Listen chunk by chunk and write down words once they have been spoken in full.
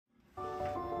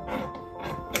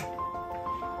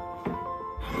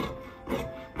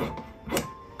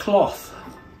Cloth,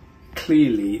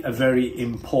 clearly a very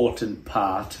important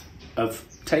part of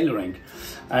tailoring.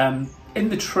 In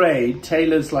the trade,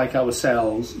 tailors like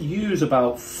ourselves use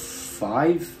about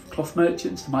 5 cloth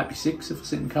merchants. There might be 6 if I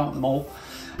sit and count them all.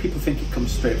 People think it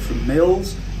comes straight from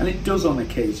mills, and it does on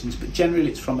occasions, but generally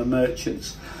it's from a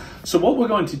merchant's. So what we're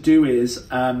going to do is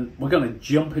we're going to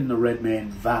jump in the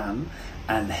Redmayne van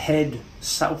and head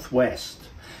southwest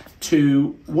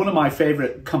to one of my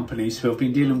favourite companies who I've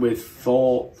been dealing with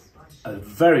for a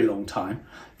very long time.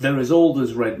 They're as old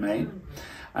as Redmayne.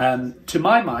 To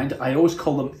my mind, I always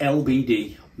call them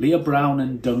LBD, Leah Brown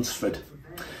and Dunsford.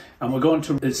 And we're going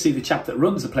to see the chap that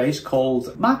runs the place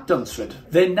called Mark Dunsford.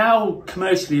 They now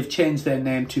commercially have changed their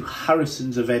name to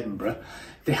Harrisons of Edinburgh.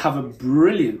 They have a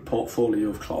brilliant portfolio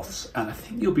of cloths, and I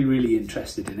think you'll be really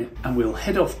interested in it. And we'll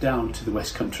head off down to the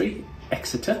West Country,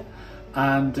 Exeter,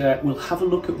 and we'll have a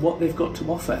look at what they've got to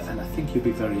offer, and I think you'll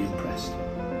be very impressed.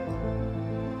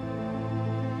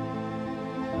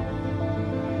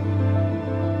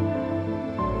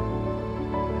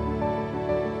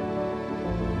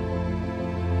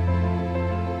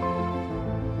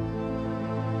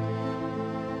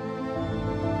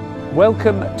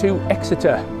 Welcome to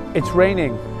Exeter. It's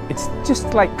raining. It's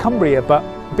just like Cumbria, but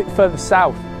a bit further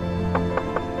south.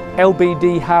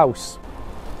 LBD House.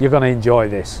 You're going to enjoy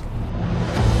this.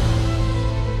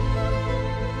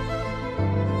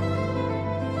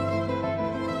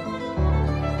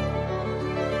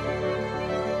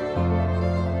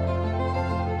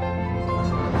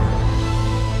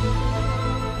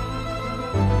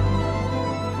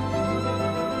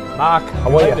 Mark,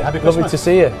 how are you? Happy Lovely to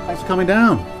see you. Thanks for coming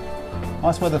down.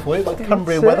 Nice weather for you, like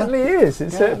Cumbrian weather. It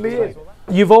certainly is.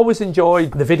 You've always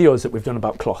enjoyed the videos that we've done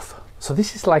about cloth. So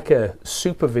this is like a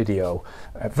super video,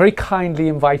 very kindly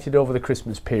invited over the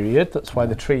Christmas period. That's why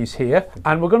the tree's here.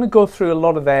 And we're going to go through a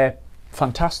lot of their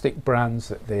fantastic brands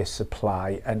that they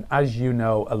supply. And as you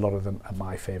know, a lot of them are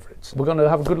my favourites. We're going to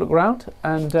have a good look around,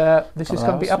 and this is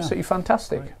going to be absolutely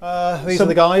fantastic. These are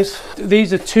the guys.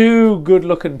 These are 2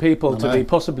 good-looking people to be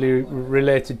possibly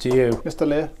related to you. Mr.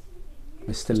 Lear.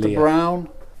 Mr. Mr. Lear. Brown,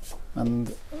 and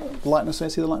the likeness there,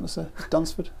 see the likeness there?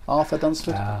 Dunsford, Arthur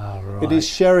Dunsford. Right. It is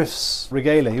Sheriff's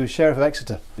regalia. He was Sheriff of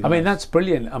Exeter. I mean, that's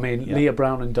brilliant. I mean, Leah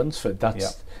Brown and Dunsford,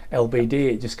 that's LBD.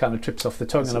 It just kind of trips off the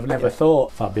tongue, and I've never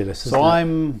thought. Fabulous. So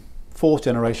I'm 4th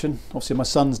generation. Obviously, my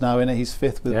son's now in it. He's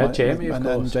 5th with Jamie, and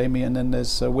then Jamie, and then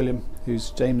there's William,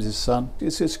 who's James's son.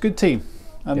 It's a good team.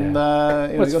 And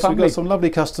we've got some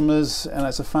lovely customers, and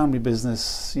it's a family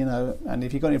business, you know. And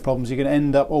if you've got any problems, you're going to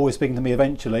end up always speaking to me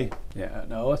eventually. Yeah,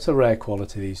 no, it's a rare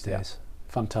quality these days.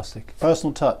 Fantastic.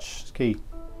 Personal touch is key.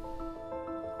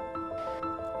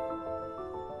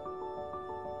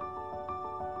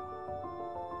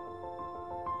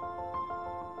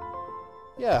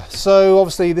 Yeah, so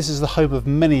obviously this is the home of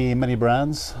many, many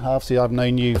brands. Obviously I've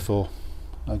known you for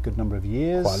a good number of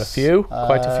years. Quite a few.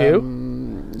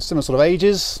 Similar sort of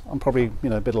ages. I'm probably, you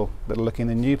know, a bit looking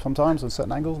than you sometimes on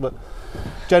certain angles, but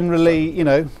generally, you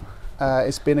know,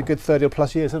 it's been a good 30 or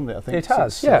plus years, hasn't it? I think it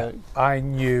has. Yeah, I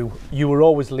knew you were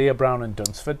always Leah Brown and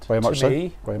Dunsford. Very much to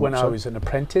me so. when I was an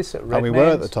apprentice at Redmayne. And we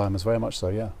were at the time, as very much so.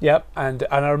 Yeah. Yep, and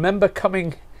I remember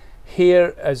coming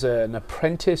here as an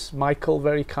apprentice. Michael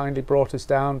very kindly brought us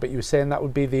down, but you were saying that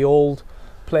would be the old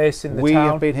place in the town. We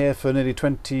have been here for nearly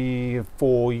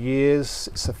 24 years.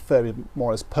 It's a fairly more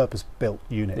or less purpose-built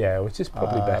unit. Yeah, which is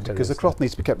probably better. Because the cloth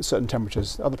needs to be kept at certain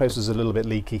temperatures. Other places are a little bit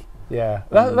leaky. Yeah,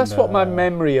 that's what my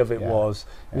memory of it was.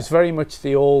 It was very much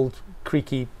the old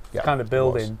creaky kind of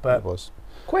building, but it was.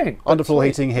 Quaint. Underfloor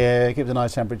heating here, keeps a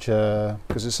nice temperature,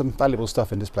 because there's some valuable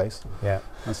stuff in this place. Yeah.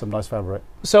 And some nice fabric.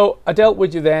 So I dealt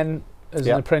with you then as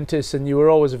an apprentice, and you were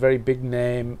always a very big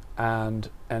name, and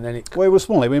then it... Well, it was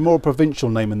small. I mean, more a provincial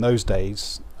name in those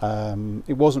days.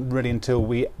 It wasn't really until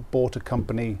we bought a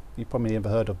company, you probably never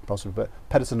heard of possibly, but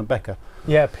Pedersen and Becker.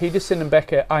 Yeah, Pedersen and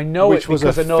Becker. I know it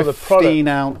because I know the product.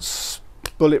 15-ounce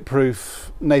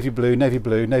bulletproof navy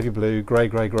blue,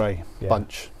 grey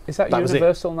bunch. Is that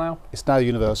universal now? It's now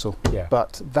universal. Yeah.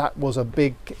 But that was a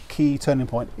big key turning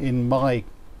point in my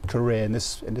career in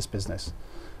this business,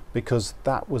 because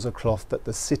that was a cloth that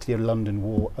the City of London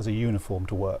wore as a uniform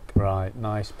to work. Right,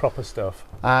 nice, proper stuff.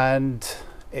 And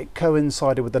it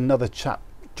coincided with another chap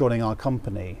joining our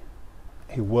company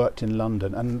who worked in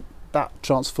London, and that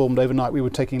transformed overnight. We were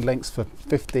taking lengths for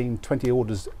 15, 20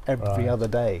 orders every other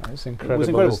day. It's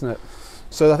incredible, isn't it?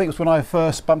 So I think it was when I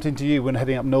first bumped into you when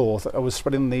heading up north. I was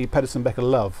spreading the Pedersen Becker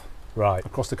love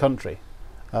across the country.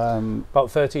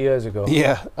 About 30 years ago.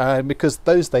 Yeah, because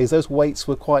those days, those weights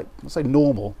were quite, I'd say,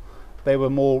 normal. they were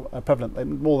more prevalent,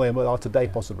 more than they are today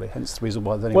possibly, hence the reason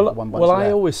why there's only one bunch Well, there.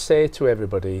 I always say to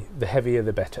everybody, the heavier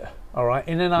the better, all right?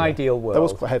 In an ideal world. That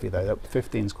was quite heavy though,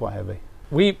 15 is quite heavy.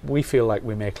 We feel like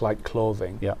we make light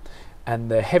clothing, and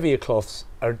the heavier cloths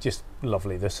are just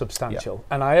lovely, they're substantial.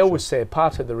 And I always say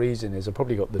part of the reason is, I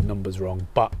probably got the numbers wrong,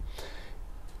 but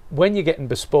when you're getting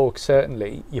bespoke,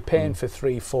 certainly, you're paying for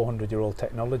 300-400-year-old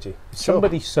technology.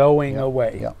 Somebody sewing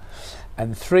away.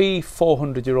 And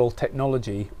 300-400-year-old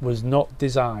technology was not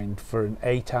designed for an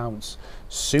 8-ounce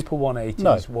Super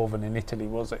 180s woven in Italy,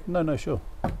 was it? No, sure.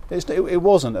 It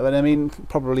wasn't. I mean,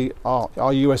 probably our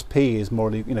USP is more,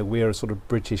 we're a sort of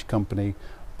British company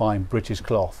buying British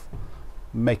cloth,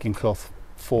 making cloth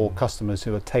for customers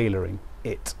who are tailoring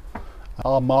it.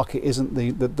 Our market isn't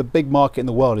the big market in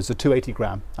the world is the 280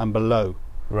 gram and below.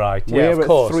 Right, we're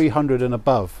at 300 and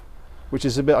above, which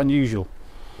is a bit unusual.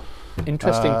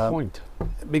 Interesting point.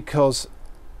 Because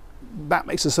that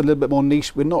makes us a little bit more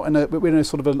niche. We're in a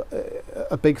sort of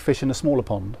a big fish in a smaller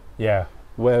pond. Yeah.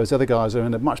 Whereas the other guys are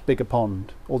in a much bigger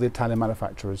pond, all the Italian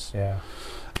manufacturers. Yeah.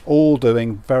 All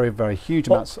doing very, very huge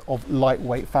amounts of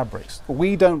lightweight fabrics.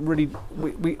 We don't really,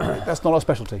 that's not our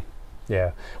specialty.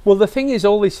 Yeah. Well, the thing is,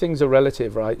 all these things are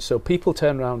relative, right? So people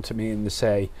turn around to me and they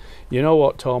say, you know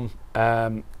what, Tom,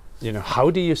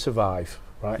 how do you survive?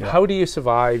 Right? Yeah. How do you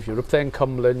survive? You're up there in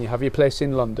Cumberland, you have your place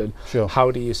in London. Sure.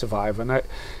 How do you survive? And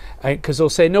because they'll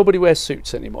say nobody wears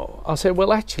suits anymore. I'll say,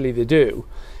 well, actually they do.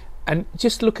 And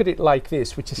just look at it like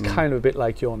this, which is kind of a bit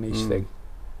like your niche thing.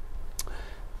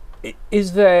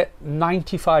 Is there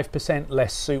 95%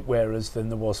 less suit wearers than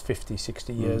there was 50,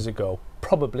 60 years ago?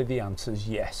 Probably the answer is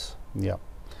yes. Yeah.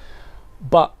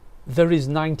 But there is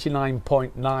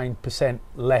 99.9%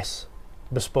 less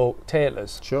bespoke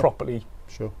tailors properly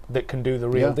that can do the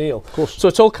real deal. Of course. So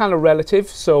it's all kind of relative.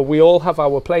 So we all have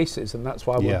our places, and that's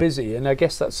why we're busy. And I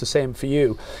guess that's the same for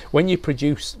you. When you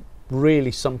produce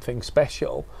really something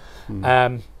special,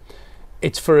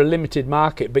 it's for a limited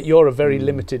market, but you're a very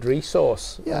limited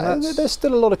resource. Yeah, there's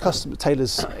still a lot of custom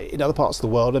tailors in other parts of the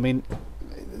world. I mean,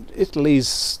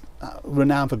 Italy's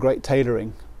renowned for great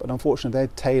tailoring, but unfortunately their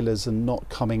tailors are not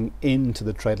coming into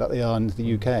the trade like they are in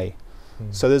the UK.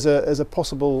 So there's a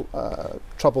possible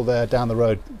trouble there down the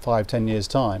road, 5-10 years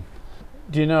time.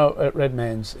 Do you know, at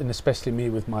Redmayne's, and especially me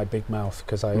with my big mouth,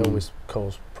 because I always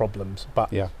cause problems,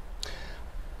 but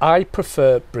I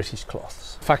prefer British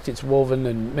cloths. The fact it's woven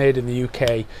and made in the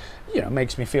UK,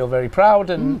 makes me feel very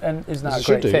proud, and isn't that a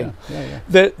great thing?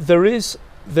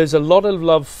 There's a lot of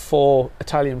love for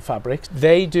Italian fabrics.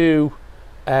 They do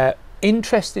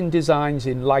interesting designs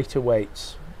in lighter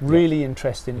weights, really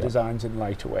interesting designs in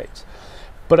lighter weights.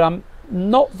 But I'm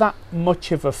not that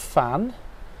much of a fan.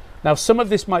 Now, some of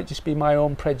this might just be my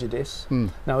own prejudice.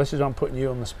 Now, this is where I'm putting you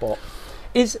on the spot.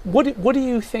 What do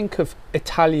you think of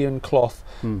Italian cloth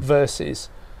versus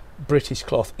British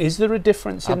cloth? Is there a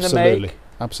difference in the make?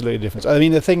 Absolutely difference. I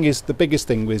mean, the biggest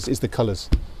thing is the colours.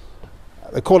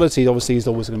 The quality obviously is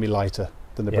always going to be lighter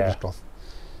than the British cloth.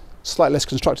 Slightly less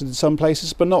constructed in some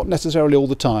places, but not necessarily all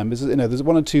the time. There's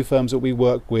one or two firms that we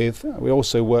work with. We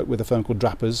also work with a firm called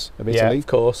Drapers of Italy. Yeah, of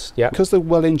course. Yeah. Because the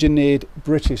well-engineered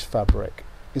British fabric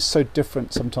is so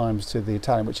different sometimes to the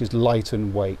Italian, which is light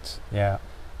in weight. Yeah.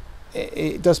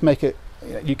 It does make it.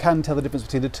 You can tell the difference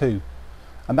between the two,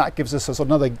 and that gives us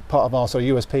another part of our sort of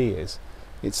USP is.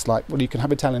 It's like, well, you can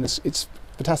have Italian. It's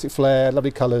fantastic flair, lovely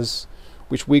colours,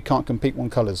 which we can't compete on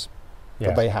colours.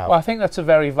 But they have. Well, I think that's a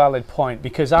very valid point,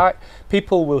 because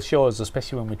people will show us,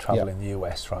 especially when we travel in the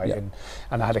US, right? And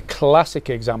I had a classic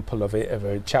example of it, of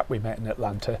a chap we met in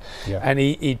Atlanta, and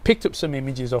he picked up some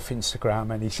images off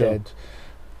Instagram, and he said,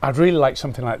 I'd really like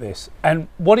something like this. And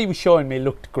what he was showing me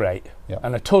looked great,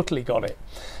 and I totally got it.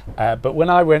 But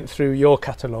when I went through your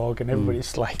catalogue, and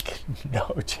everybody's like, no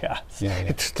chance.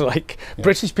 It's like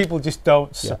British people just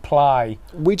don't supply.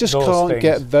 We just can't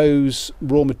get those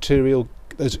raw material.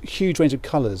 There's a huge range of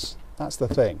colours. That's the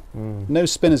thing. No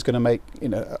spinner's going to make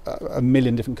a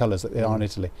million different colours that they are in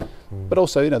Italy. But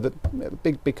also, the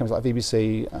big companies like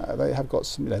VBC, they have got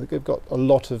some. They've got a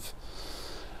lot of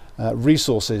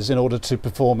resources in order to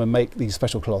perform and make these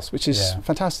special cloths, which is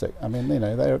fantastic. I mean,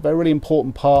 they're a really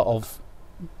important part of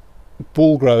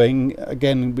ball growing.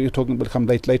 Again, we'll come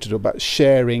later about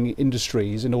sharing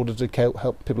industries in order to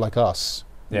help people like us.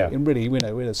 And really,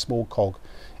 we're a small cog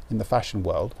in the fashion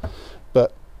world.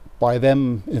 But by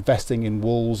them investing in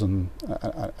wools and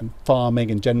farming,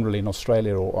 and generally in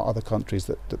Australia or other countries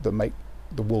that make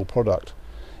the wool product,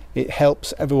 it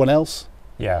helps everyone else.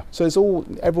 So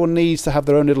everyone needs to have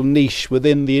their own little niche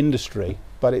within the industry.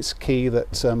 But it's key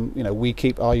that we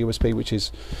keep our USP, which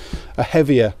is a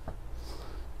heavier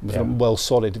well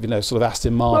solid, sort of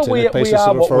Aston Martin. Well, we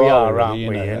are what we are, aren't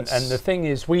we? And the thing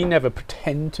is, we never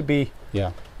pretend to be.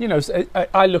 Yeah.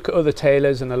 I look at other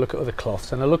tailors and I look at other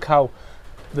cloths and I look how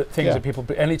the things that people,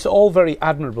 and it's all very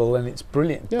admirable and it's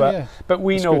brilliant. But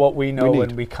we know what we know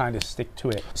and we kind of stick to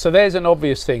it. So there's an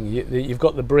obvious thing. You've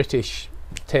got the British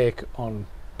take on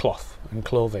cloth and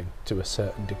clothing to a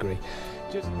certain degree.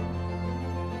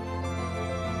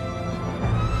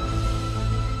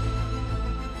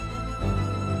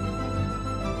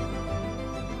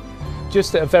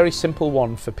 Just a very simple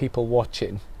one for people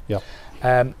watching.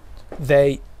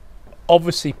 They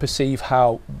obviously perceive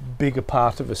how big a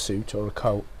part of a suit or a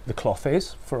coat the cloth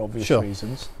is, for obvious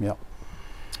reasons.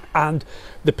 And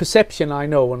the perception I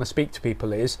know when I speak to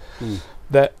people is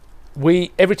that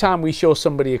every time we show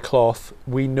somebody a cloth,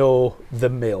 we know the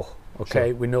mill.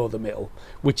 We know the mill,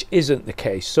 which isn't the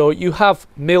case. So you have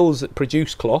mills that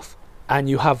produce cloth and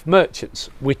you have merchants,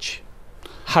 which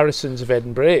Harrisons of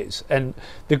Edinburgh is. And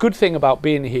the good thing about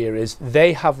being here is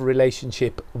they have a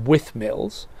relationship with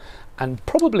mills and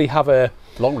probably have a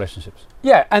long relationships.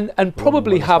 And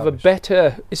probably have a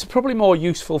better, it's probably more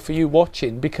useful for you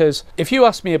watching, because if you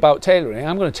ask me about tailoring,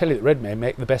 I'm going to tell you that Redmayne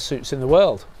make the best suits in the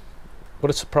world. What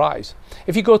a surprise.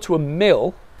 If you go to a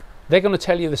mill, they're going to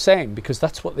tell you the same, because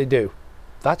that's what they do.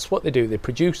 That's what they do. They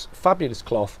produce fabulous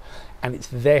cloth and it's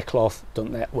their cloth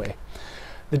done that way.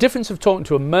 The difference of talking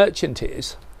to a merchant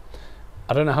is,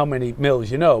 I don't know how many mills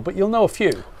you know, but you'll know a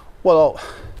few. Well,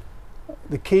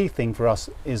 the key thing for us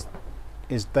is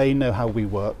they know how we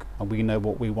work and we know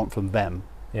what we want from them.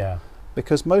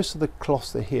 Because most of the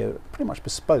cloths that are here are pretty much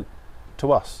bespoke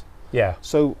to us.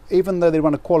 So even though they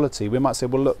run a quality, we might say,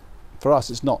 well, look, for us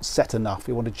it's not set enough.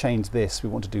 We want to change this. We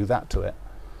want to do that to it.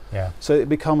 So it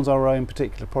becomes our own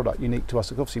particular product, unique to us.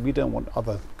 Obviously, we don't want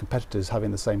other competitors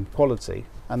having the same quality,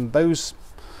 and those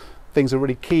things are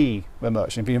really key with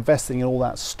merchant. If you're investing in all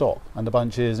that stock and the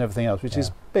bunches and everything else, which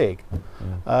is big,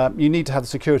 you need to have the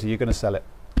security you're going to sell it.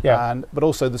 But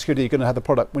also the security you're going to have the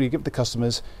product. When you give it to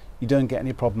customers, you don't get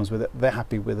any problems with it. They're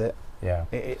happy with it.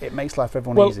 It makes life for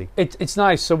everyone easy. It's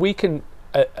nice. So we can,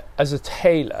 as a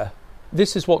tailor,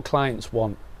 this is what clients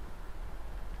want.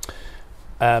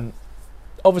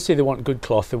 Obviously they want good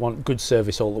cloth, they want good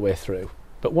service all the way through.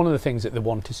 But one of the things that they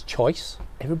want is choice.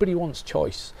 Everybody wants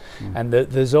choice. And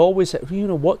there's always,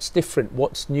 what's different,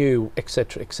 what's new,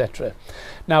 etc., etc.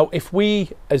 Now, if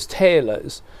we as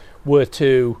tailors were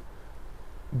to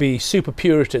be super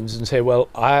Puritans and say, well,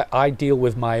 I deal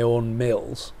with my own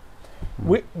mills,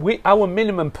 our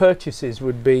minimum purchases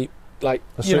would be like,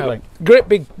 great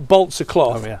big bolts of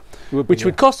cloth, which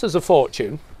would cost us a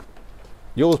fortune.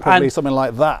 Yours probably something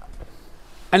like that.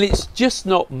 And it's just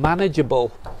not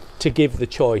manageable to give the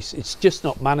choice. It's just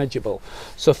not manageable.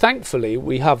 So thankfully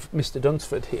we have Mr.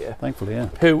 Dunsford here.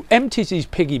 Who empties his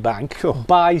piggy bank,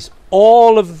 buys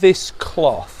all of this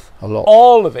cloth,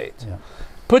 all of it,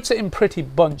 puts it in pretty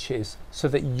bunches so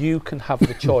that you can have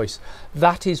the choice.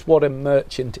 That is what a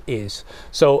merchant is.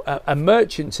 So a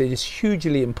merchant is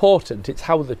hugely important. It's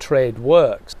how the trade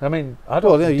works. I mean, I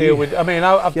don't deal with, I mean,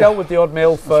 I've dealt with the odd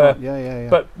mill for,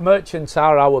 but merchants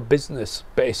are our business,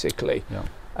 basically.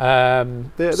 There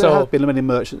have been many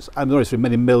merchants, I'm honest,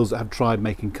 many mills that have tried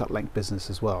making cut length business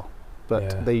as well,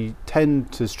 but they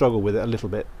tend to struggle with it a little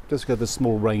bit, just because of the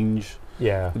small range.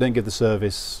 They don't give the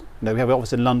service. We have an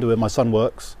office in London where my son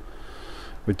works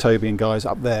with Toby and guys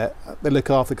up there. They look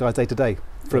after the guys day to day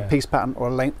for a piece pattern or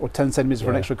a length or 10 centimetres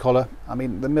for an extra collar. I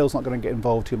mean, the mill's not going to get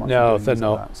involved too much. No, they're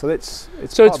not. Like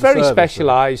so it's very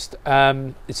specialised.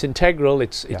 It's integral.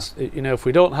 It's if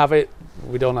we don't have it,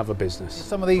 we don't have a business.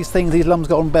 Some of these things, these lums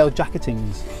got on bell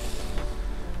jacketings.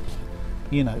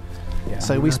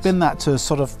 So we spin that to a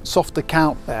sort of softer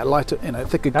count there, lighter,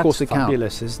 thicker, coarser count. That's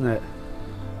fabulous, isn't it?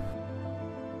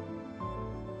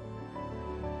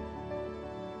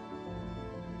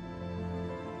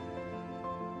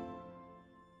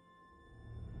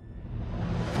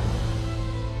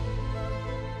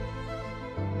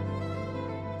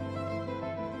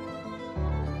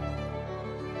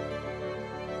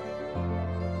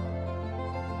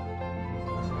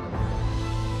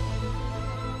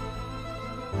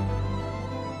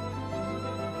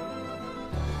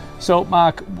 So,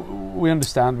 Mark, we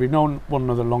understand, we've known one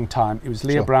another a long time. It was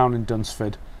Leah Brown and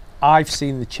Dunsford. I've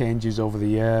seen the changes over the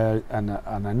year and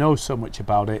I know so much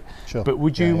about it. But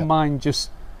would you mind just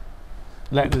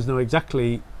letting us know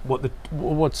exactly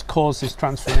what's caused this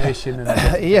transformation? And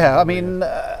I mean,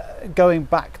 going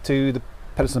back to the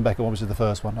Pedersen Becker one, which is the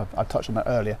first one, I touched on that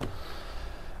earlier.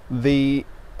 I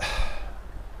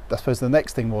suppose the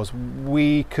next thing was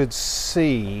we could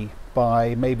see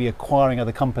by maybe acquiring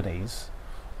other companies,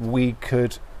 we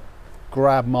could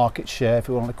grab market share, if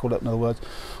you want to call it in other words,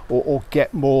 or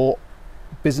get more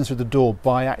business through the door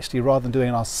by actually, rather than doing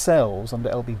it ourselves under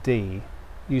LBD,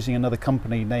 using another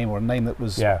company name or a name that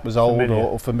was old familiar.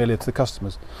 Or familiar to the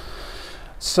customers.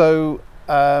 So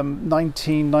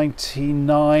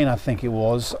 1999, I think it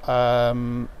was,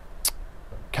 Cameron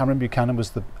Buchanan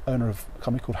was the owner of a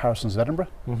company called Harrisons of Edinburgh.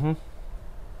 Mm-hmm.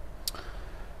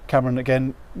 Cameron,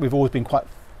 again, we've always been quite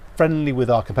friendly with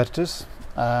our competitors.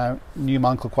 Knew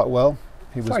my uncle quite well.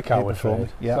 He was like our trade.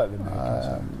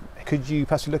 Yeah. Could you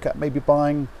possibly look at maybe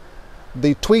buying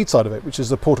the tweed side of it, which is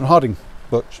the Port and Harding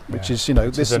bunch, which is, you know,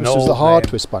 this was the hard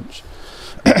twist bunch.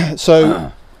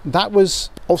 So that was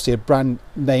obviously a brand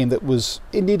name that was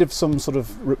in need of some sort of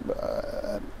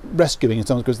rescuing in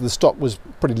terms, because the stock was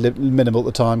pretty minimal at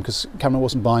the time, because Cameron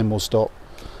wasn't buying more stock.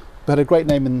 We had a great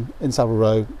name in Savile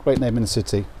Row, great name in the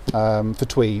city for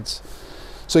tweeds.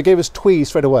 So it gave us tweeds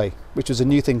straight away, which was a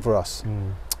new thing for us.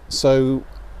 So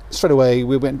straight away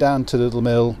we went down to the little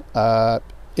mill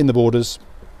in the Borders,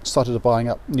 started buying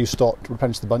up new stock to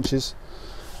replenish the bunches,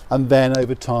 and then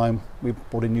over time we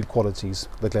brought in new qualities,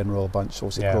 the Glen Royal bunch,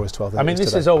 also Glorious 12. I mean,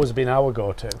 this has always been our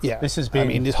go-to. Yeah, this has been. I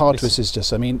mean, this hard twist is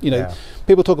just. I mean, you know,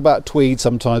 people talk about tweed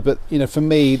sometimes, but you know, for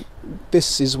me,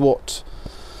 this is what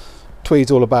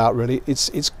tweed's all about. Really,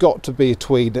 it's got to be a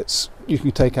tweed that's you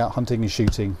can take out hunting and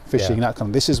shooting, fishing, that kind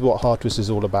of. This is what hard twist is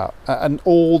all about, and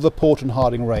all the Port and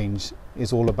Harding range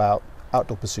is all about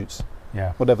outdoor pursuits.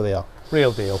 Yeah, whatever they are.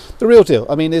 Real deal. The real deal.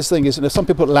 I mean, this thing is, some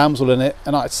people put lambswool in it,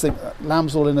 and I think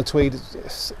lambswool in a tweed,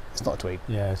 it's not a tweed.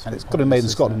 Yeah, and it's got to be made in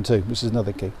Scotland too, which is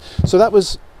another key. So that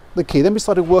was the key. Then we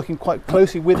started working quite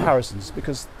closely with Harrisons,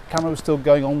 because Cameron was still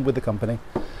going on with the company,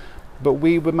 but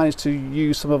we would manage to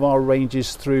use some of our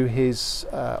ranges through his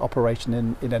operation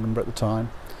in Edinburgh at the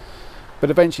time. But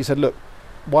eventually he said, look,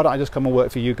 why don't I just come and work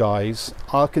for you guys?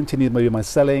 I'll continue maybe my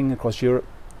selling across Europe,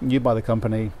 you buy the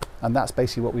company. And that's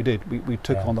basically what we did. We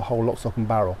took on the whole lock, stock and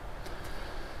barrel.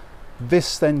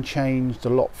 This then changed a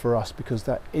lot for us, because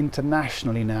that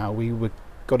internationally now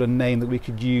got a name that we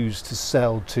could use to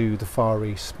sell to the Far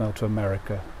East, sell to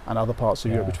America and other parts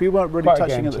of Europe, which we weren't really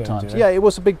touching at the time. Yeah, it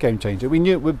was a big game changer. We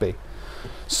knew it would be.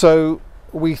 So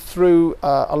we threw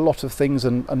a lot of things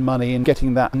and money in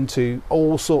getting that into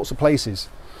all sorts of places.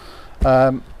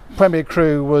 Premier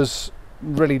Crew was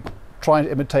really trying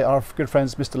to imitate our good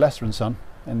friends Mr. Lester and Son.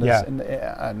 And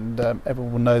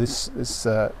everyone will know this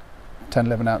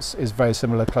 10-11 ounce is very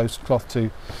similar cloth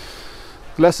to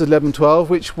Lester's 11-12,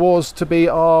 which was to be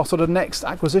our sort of next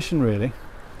acquisition, really.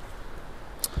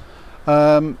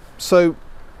 So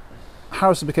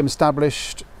Harrison became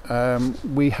established.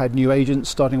 We had new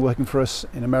agents starting working for us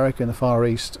in America, in the Far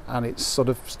East, and it sort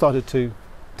of started to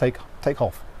take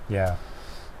off. Yeah.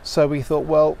 So we thought,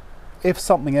 well, if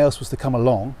something else was to come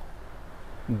along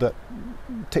that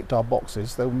ticked our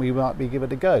boxes, then we might be give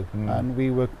it a go. And we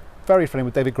were very friendly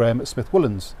with David Graham at Smith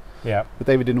Woolens. Yeah. But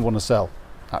David didn't want to sell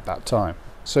at that time.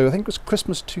 So I think it was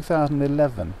Christmas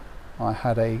 2011. I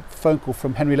had a phone call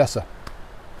from Henry Lesser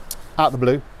out of the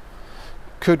blue.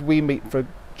 Could we meet for a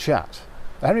chat?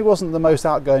 Henry wasn't the most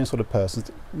outgoing sort of person.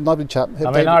 Lovely chap.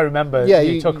 I mean, I remember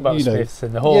you talk about Smiths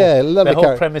and the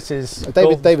whole premises.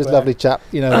 David's a lovely chap,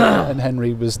 you know, and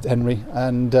Henry was Henry.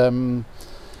 And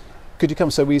could you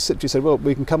come? So we said, well,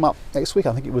 we can come up next week.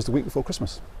 I think it was the week before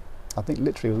Christmas. I think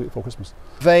literally the week before Christmas.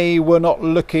 They were not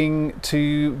looking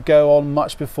to go on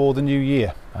much before the new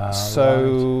year.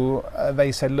 So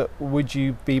they said, look, would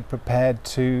you be prepared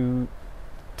to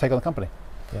take on the company?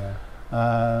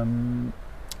 Yeah.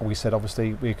 We said,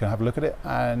 obviously, we can have a look at it.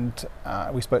 And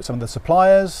we spoke to some of the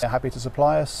suppliers. They're happy to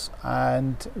supply us.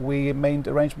 And we made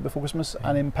arrangement before Christmas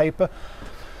and in paper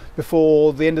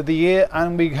before the end of the year,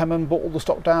 and we came and bought all the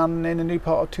stock down in a new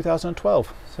part of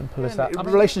 2012. Simple as that.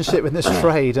 Relationship in this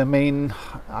trade, I mean,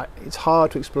 it's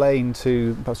hard to explain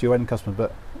to perhaps your end customers,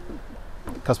 but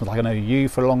customers like I know you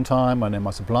for a long time, I know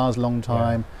my suppliers a long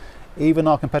time, even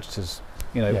our competitors,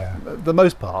 you know, for the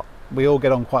most part, we all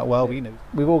get on quite well. You know,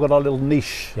 we've all got our little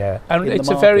niche. Yeah, and it's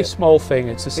a very small thing.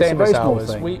 It's the same as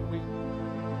ours.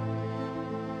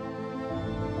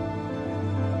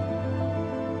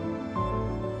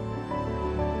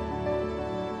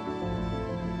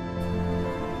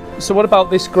 So what about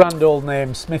this grand old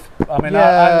name, Smith? I mean,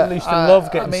 I used to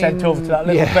love getting sent over to that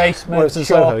little basement. Well, it's in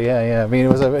Soho, yeah. I mean,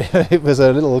 it was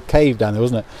a little cave down there,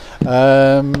 wasn't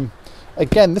it?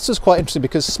 Again, this was quite interesting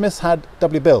because Smith had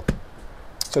W. Bill.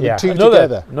 So the two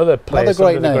together. Another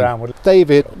great name.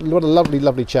 David, what a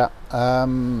lovely chap.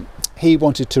 He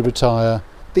wanted to retire.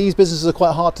 These businesses are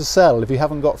quite hard to sell if you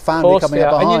haven't got family coming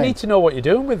up behind. And you need to know what you're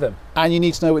doing with them. And you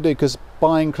need to know what you're doing, because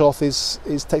buying cloth takes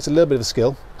a little bit of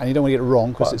skill, and you don't want to get it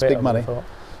wrong because it's big money.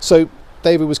 So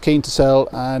David was keen to sell,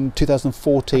 and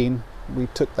 2014 we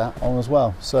took that on as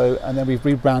well. So, and then we've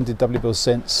rebranded WBill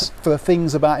since. For the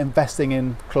things about investing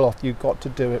in cloth, you've got to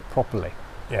do it properly.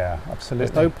 Yeah, absolutely.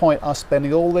 There's no point us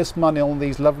spending all this money on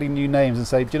these lovely new names and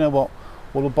say, do you know what?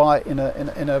 We'll buy it in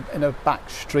a back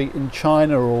street in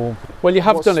China, or well, you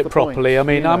have done it properly. Point? I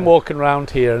mean, I'm walking around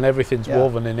here and everything's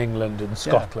woven in England and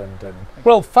Scotland. And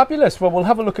well, fabulous. Well, we'll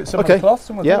have a look at some of the cloths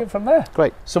and we'll take it from there.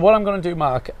 Great. So what I'm going to do,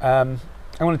 Mark, I'm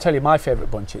going to tell you my favourite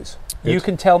bunches. Good. You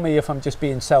can tell me if I'm just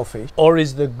being selfish or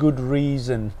is there good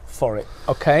reason for it.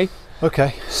 Okay.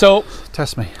 Okay. So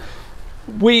test me.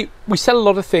 We sell a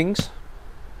lot of things.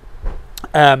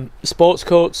 Sports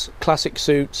coats, classic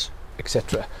suits,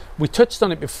 etc. We touched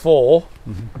on it before.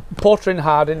 Porter and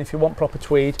Harding, if you want proper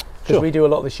tweed, because we do a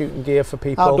lot of the shooting gear for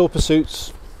people. Outdoor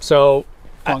pursuits. So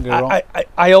Can't go wrong.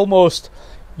 I almost,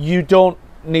 you don't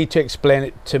need to explain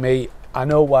it to me. I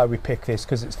know why we pick this,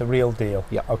 because it's the real deal.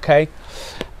 Yeah. Okay.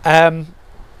 A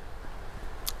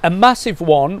massive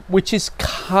one, which is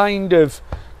kind of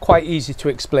quite easy to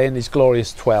explain, is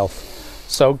Glorious 12th.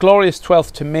 So Glorious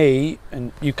 12th to me,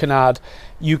 and you can add,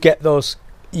 you get those.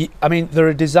 I mean, there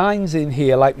are designs in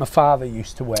here like my father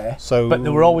used to wear, but they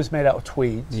were always made out of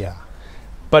tweeds. Yeah.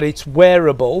 But it's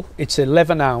wearable. It's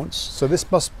 11 ounce. So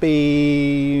this must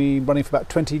be running for about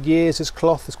 20 years. This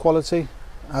cloth, this quality,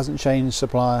 hasn't changed.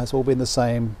 Supplier, it's all been the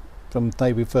same from the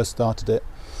day we first started it.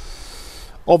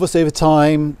 Obviously, over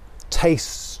time,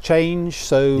 tastes change.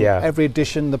 So every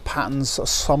edition, the patterns are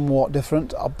somewhat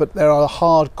different. But there are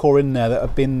hardcore in there that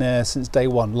have been there since day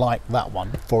one, like that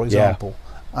one, for example.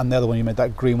 And the other one you made,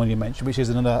 that green one you mentioned, which is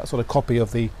another sort of copy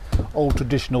of the old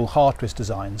traditional hard twist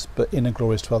designs, but in a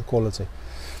Glorious 12 quality.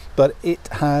 But it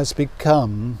has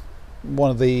become one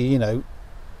of the,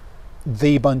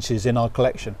 the bunches in our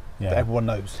collection that everyone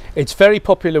knows. It's very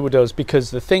popular with us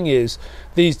because the thing is,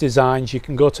 these designs, you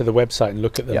can go to the website and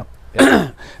look at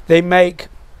them. They make,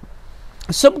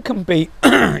 some can be,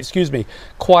 excuse me,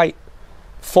 quite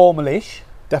formalish.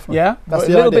 Definitely. Yeah, that's a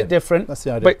the little idea. bit different, that's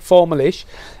the idea. but formalish.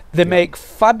 They make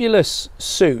fabulous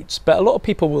suits, but a lot of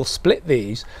people will split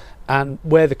these and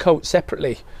wear the coat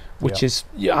separately, which is,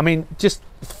 I mean, just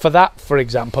for that, for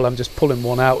example, I'm just pulling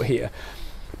one out here.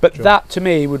 But that to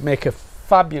me would make a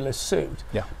fabulous suit.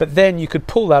 Yeah. But then you could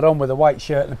pull that on with a white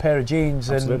shirt and a pair of jeans,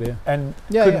 and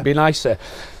couldn't be nicer.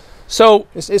 So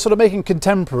it's sort of making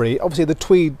contemporary. Obviously, the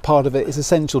tweed part of it is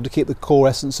essential to keep the core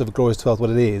essence of Glorious 12 what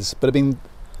it is. But I mean,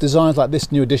 designs like this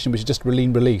new edition, which is just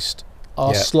released,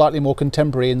 are slightly more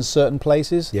contemporary in certain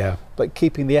places. Yeah. But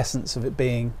keeping the essence of it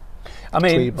being. I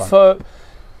mean,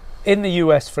 in the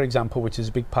US, for example, which is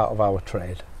a big part of our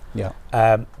trade.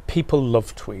 Yeah. People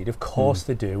love tweed, of course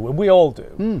they do, and we all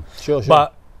do. Sure.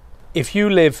 But if you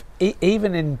live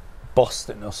even in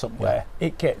Boston or somewhere,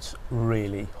 it gets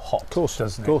really hot, doesn't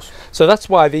it? Of course. So that's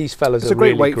why these fellas are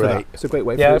really great. For that. It's a great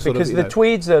way. Yeah, for because the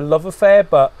tweed's a love affair,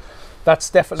 but that's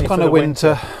definitely kind for of the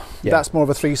winter. Yeah. That's more of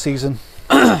a 3-season.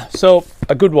 So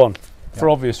a good one for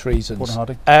obvious reasons.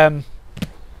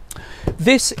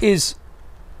 This is.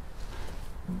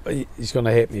 He's going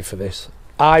to hate me for this.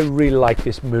 I really like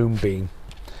this moonbeam,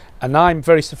 and I'm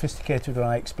very sophisticated when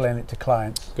I explain it to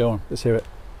clients. Go on, let's hear it.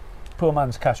 Poor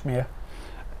man's cashmere.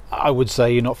 I would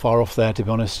say you're not far off there, to be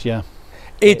honest. Yeah,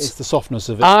 it's the softness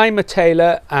of it. I'm a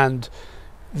tailor, and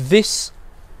this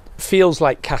feels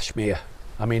like cashmere.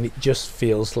 I mean, it just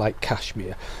feels like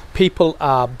cashmere. People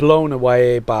are blown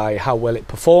away by how well it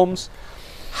performs,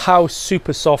 how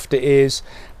super soft it is,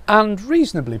 and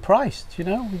reasonably priced. You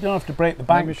know, we don't have to break the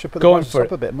bank. Maybe we should put going the for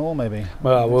up a bit more, maybe.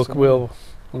 Well, we'll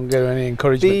get any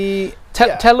encouragement.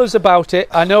 Tell us about it.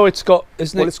 I know it's got,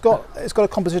 isn't it? Well, it's got a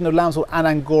composition of lambswool and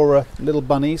Angora little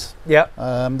bunnies. Yeah.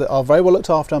 That are very well looked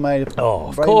after. I made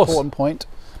a very important point,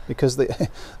 because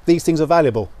these things are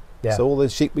valuable. Yeah. So all the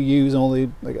sheep we use and all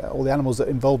the animals that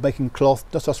involve making cloth,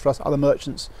 not just for us, other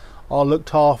merchants, are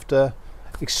looked after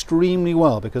extremely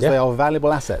well, because they are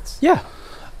valuable assets. Yeah.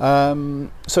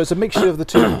 So it's a mixture of the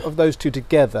two of those two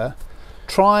together,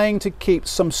 trying to keep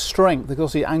some strength,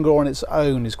 because the Angora on its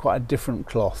own is quite a different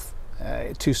cloth.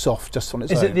 Too soft just on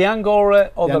its own. Is it the Angora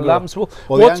or the lambswool?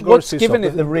 Well, what's giving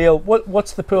it the real?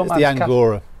 What's the poor man's? The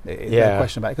Angora. No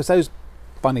question about it, because those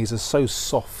bunnies are so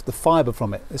soft. The fibre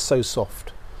from it is so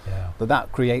soft. Yeah.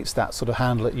 That creates that sort of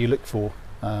handle that you look for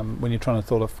when you're trying to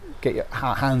sort of get your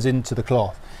hands into the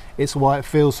cloth. It's why it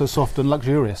feels so soft and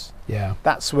luxurious. Yeah,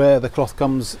 that's where the cloth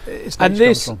comes.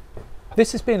 Comes from.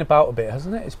 This has been about a bit,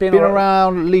 hasn't it? It's been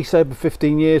around at least over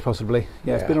 15 years, possibly.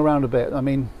 Yeah, it's been around a bit. I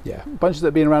mean, bunches that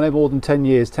have been around over more than 10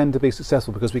 years tend to be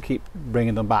successful, because we keep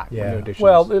bringing them back. Yeah.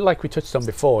 Well, like we touched on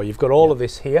before, you've got all of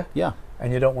this here. Yeah.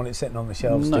 And you don't want it sitting on the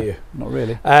shelves, do you? Not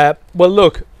really. Well,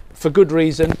 look, for good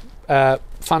reason.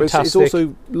 Fantastic. It's also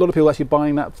a lot of people actually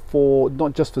buying that for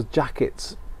not just for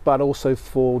jackets, but also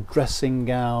for dressing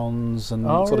gowns and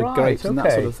sort of grapes and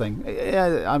that sort of thing.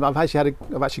 Yeah, I've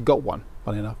actually got one.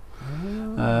 Funny enough,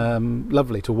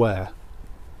 lovely to wear.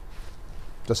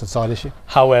 Just a side issue.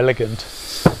 How elegant.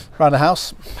 Around the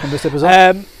house, and the slippers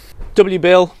on. W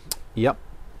Bill. Yep.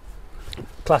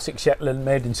 Classic Shetland,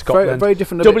 made in Scotland. Very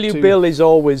different. W Bill is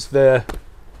always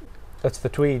that's the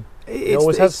tweed. It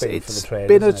always has been for the trade.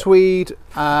 It's been a tweed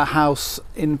house,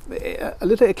 in a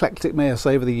little eclectic, may I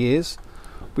say, over the years.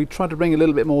 We tried to bring a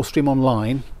little bit more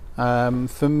streamline.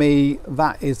 For me,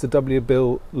 that is the W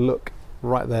Bill look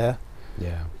right there.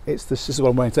 Yeah. This is what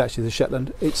I'm wearing. It's actually the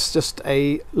Shetland. It's just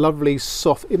a lovely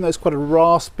soft, even though it's quite a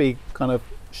raspy kind of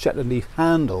Shetland leaf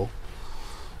handle,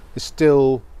 it's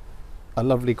still a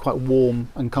lovely, quite warm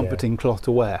and comforting cloth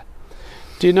to wear.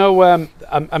 Do you know,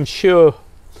 I'm sure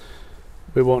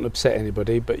we won't upset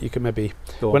anybody, but you can maybe...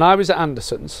 When I was at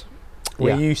Anderson's,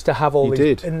 we used to have all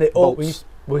these...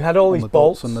 We had all these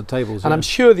bolts on the tables. And I'm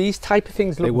sure these type of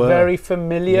things look very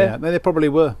familiar. Yeah, they probably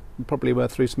were. Probably were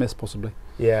through Smiths, possibly.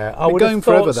 Yeah, I would have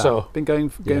thought so. Been going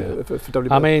for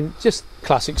W. I mean, just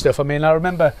classic stuff. I mean, I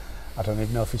remember... I don't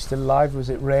even know if he's still alive. Was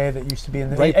it Ray that used to be in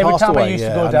the... Ray every time away, I used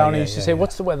to go down, he used to say,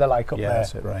 what's the weather like up there? Yeah,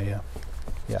 that's it, Ray,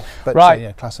 yeah. But, right.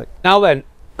 Yeah, classic. Now then,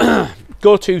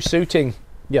 go-to suiting.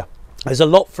 Yeah. There's a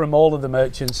lot from all of the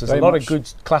merchants. There's a lot of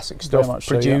good classic stuff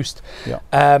produced. So,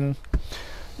 yeah.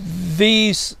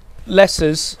 These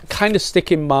lessers kind of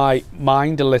stick in my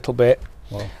mind a little bit.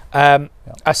 Well,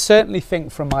 I certainly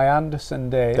think from my Anderson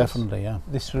days, definitely, yeah,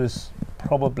 this was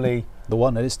probably the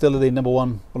one. It's still the number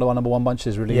one, one of our number one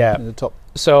bunches, really. Yeah, in the top.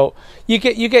 So you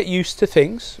get used to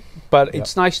things, but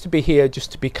it's nice to be here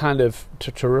just to be kind of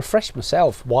to refresh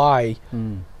myself. Why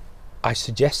I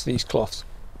suggest these cloths.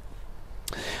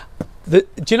 Do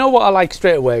you know what I like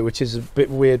straight away, which is a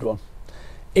bit weird one?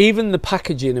 Even the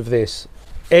packaging of this,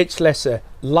 H. Lesser,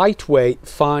 lightweight,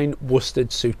 fine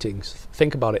worsted suitings.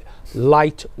 Think about it,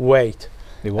 lightweight.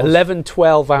 It was. 11,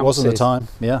 12 ounces. It was at the time,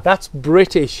 yeah. That's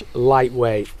British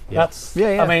lightweight. Yeah. That's,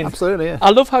 yeah, I mean, absolutely, yeah.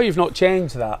 I love how you've not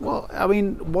changed that. Well, I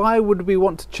mean, why would we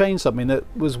want to change something that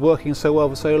was working so well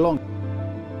for so long?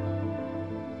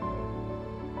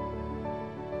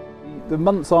 The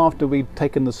months after we'd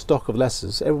taken the stock of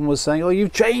lessers, everyone was saying, oh,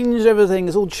 you've changed everything,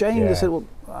 it's all changed. I said, well,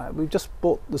 we've just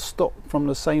bought the stock from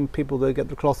the same people that get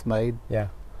the cloth made. Yeah.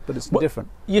 But it's different.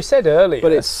 You said earlier,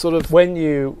 but it's sort of when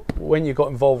you got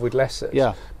involved with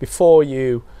lessers, before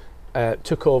you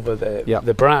took over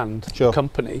the brand, the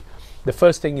company, the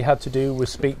first thing you had to do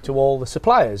was speak to all the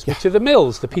suppliers, which are the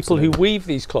mills, the people who weave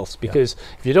these cloths, because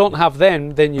if you don't have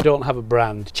them, then you don't have a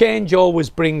brand. Change always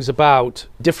brings about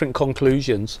different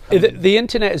conclusions. The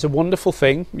internet is a wonderful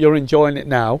thing. You're enjoying it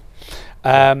now.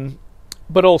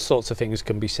 But all sorts of things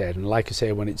can be said, and like I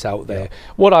say, when it's out there.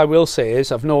 What I will say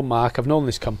is, I've known Mark, I've known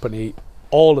this company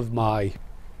all of my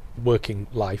working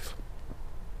life,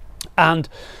 and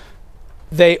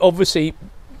they obviously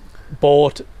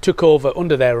took over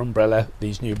under their umbrella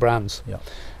these new brands.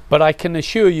 But I can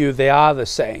assure you they are the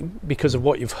same because of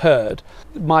what you've heard.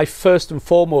 My first and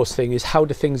foremost thing is, how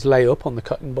do things lay up on the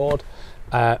cutting board?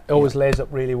 It always lays up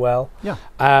really well.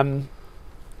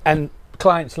 And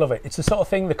clients love it. It's the sort of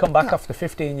thing they come back after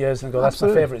 15 years and go, that's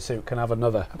my favourite suit, can I have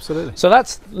another? Absolutely. So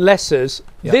that's Lessers.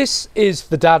 This is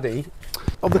the daddy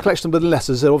of the collection of the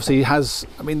Lessers. It obviously has,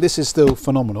 I mean, this is still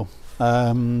phenomenal.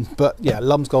 But yeah,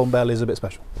 Lum's Golden Bell is a bit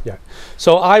special. Yeah.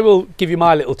 So I will give you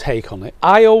my little take on it.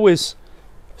 I always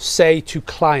say to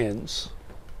clients,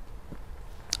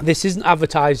 this isn't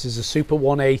advertised as a Super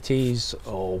 180s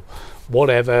or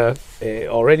whatever,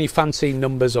 or any fancy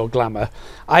numbers or glamour.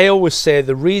 I always say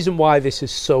the reason why this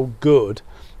is so good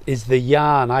is the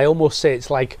yarn. I almost say it's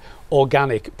like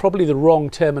organic, probably the wrong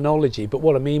terminology, but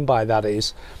what I mean by that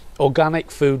is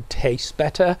organic food tastes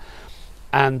better,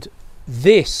 and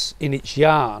this in its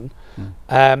yarn,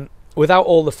 without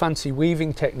all the fancy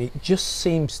weaving technique, just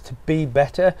seems to be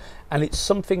better, and it's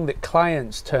something that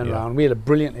clients turn around. We had a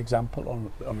brilliant example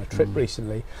on a trip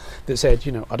recently that said,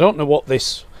 you know, I don't know what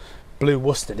this blue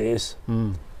worsted is,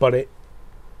 but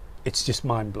it's just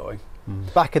mind-blowing.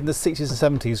 Back in the 60s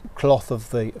and 70s, cloth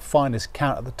of the finest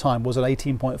count at the time was an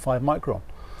 18.5 micron.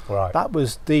 Right. That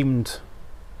was deemed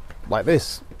like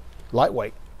this,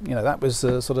 lightweight. You know, that was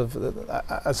sort of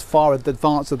as far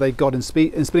advanced as they got in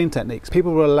spinning techniques.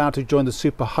 People were allowed to join the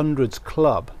Super Hundreds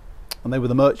Club, and they were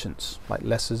the merchants, like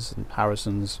Lessers and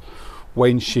Harrisons,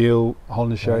 Wayne Shield,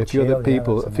 Holland Sherry, a few other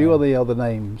people, a few of the other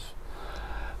names.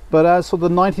 But as sort of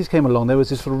the 90s came along, there was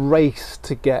this sort of race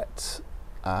to get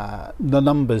the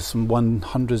numbers from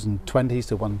 120s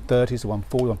to 130s to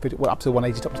 140, 150, well, up to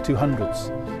 180s, up to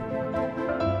 200s.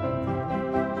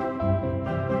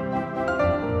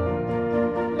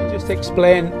 Just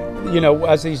explain, you know,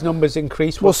 as these numbers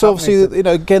increase. Well, so obviously, you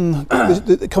know, again,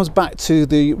 it comes back to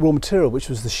the raw material, which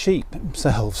was the sheep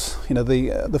themselves. You know,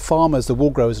 the farmers, the wool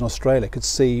growers in Australia could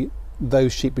see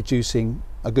those sheep producing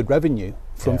a good revenue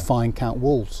from fine count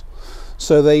wools.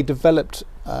 So they developed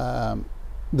the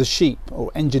sheep,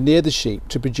 or engineered the sheep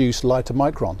to produce lighter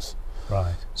microns.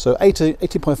 Right. So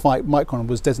 18.5 micron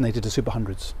was designated to super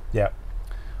hundreds. Yeah.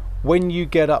 When you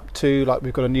get up to, like,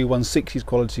 we've got a new 160s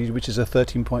quality, which is a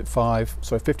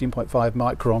 15.5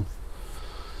 micron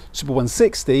super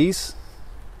 160s,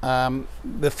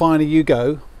 the finer you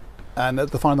go, and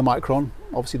the finer the micron,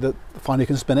 obviously the finer you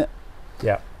can spin it.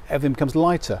 Yeah. Everything becomes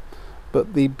lighter.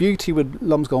 But the beauty with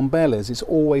Lumsgolden Bale is it's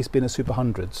always been a super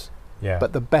hundreds. Yeah.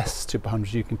 But the best super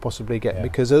hundreds you can possibly get,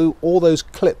 because all those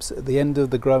clips at the end of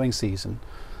the growing season,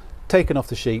 taken off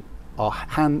the sheep, are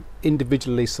hand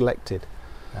individually selected.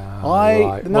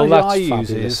 Right. The analogy I use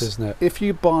fabulous, is, isn't it? if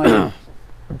you buy,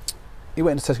 you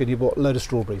went into Tesco and you bought a load of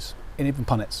strawberries, and even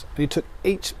punnets, and you took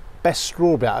each best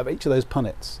strawberry out of each of those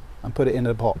punnets and put it in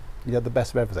a pot, you have the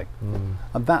best of everything.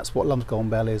 And that's what Lumsgolden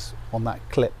Bale is on that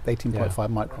clip, 18.5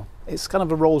 micron. It's kind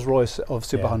of a Rolls Royce of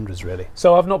super hundreds, really.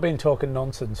 So I've not been talking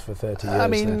nonsense for 30 years. I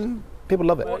mean, then. People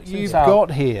love it. What you've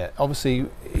got here, obviously,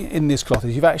 in this cloth,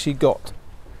 is you've actually got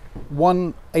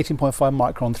one 18.5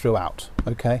 micron throughout,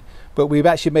 okay? But we've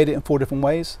actually made it in 4 different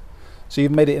ways. So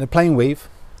you've made it in a plain weave,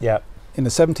 in the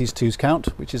 70s 2s count,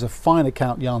 which is a finer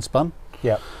count yarn spun,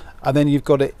 and then you've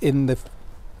got it in the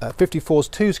 54s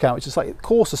 2s count, which is slightly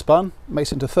coarser spun,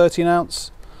 makes it into 13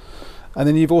 ounce, and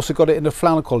then you've also got it in the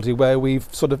flannel quality, where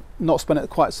we've sort of not spun it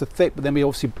quite so thick, but then we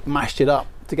obviously mashed it up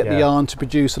to get the yarn to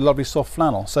produce a lovely soft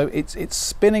flannel. So it's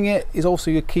spinning it is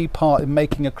also a key part in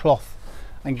making a cloth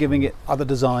and giving it other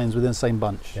designs within the same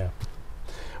bunch.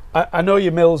 I know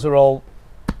your mills are all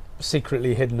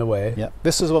secretly hidden away. Yeah,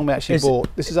 this is one we actually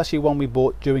bought. This is actually one we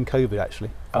bought during COVID, actually.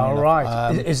 All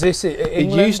right. Is this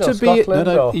England it used to be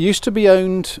Scotland? it used to be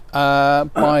owned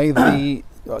by the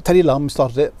Teddy Lum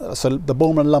started it. So the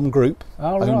Borman Lum Group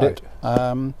owned it.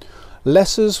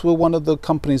 Lessers were one of the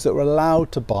companies that were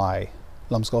allowed to buy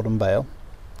Lumsgolden Bale,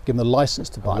 given the license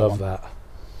to buy one. I love that.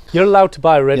 You're allowed to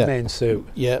buy a Redmayne suit.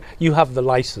 Yeah. You have the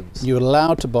license. You're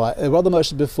allowed to buy. There were other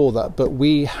merchants before that, but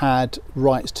we had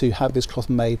rights to have this cloth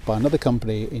made by another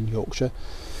company in Yorkshire.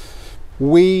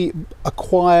 We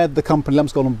acquired the company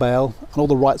Lumsgolden Bale and all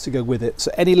the rights that go with it. So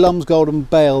any Lumsgolden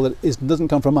Bale that doesn't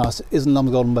come from us isn't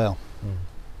Lumsgolden Bale.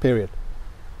 Period.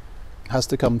 Has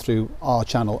to come through our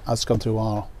channel, has to come through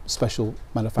our special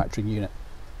manufacturing unit.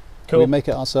 Cool. We make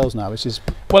it ourselves now, which is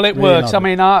well, it really works.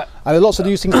 lovely. I mean, and there are lots of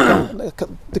new things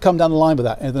to come down the line with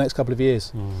that in the next couple of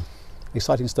years.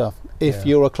 Exciting stuff. If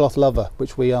you're a cloth lover,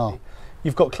 which we are.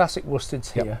 You've got classic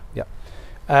wosteds here.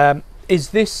 Yep.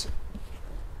 Is this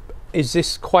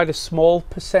quite a small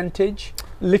percentage,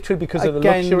 literally because of the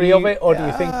luxury of it, or do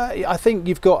you think? I think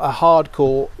you've got a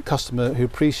hardcore customer who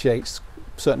appreciates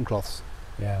certain cloths.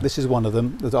 This is one of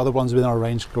them. There's other ones within our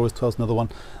range. Glorious 12 is another one.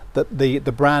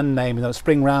 The brand name, you know,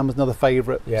 Spring Ram is another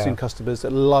favourite. Seen customers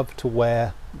that love to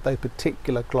wear those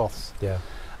particular cloths.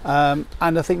 And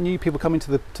I think new people coming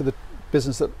to the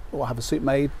business that will have a suit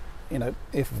made. You know,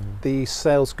 if the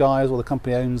sales guys or the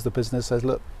company owns the business says,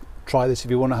 look, try this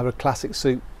if you want to have a classic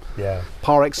suit.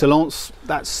 Par excellence,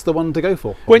 that's the one to go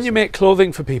for. When you make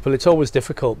clothing for people, it's always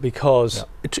difficult because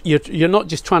you're not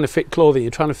just trying to fit clothing,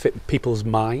 you're trying to fit people's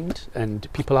mind,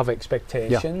 and people have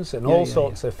expectations and all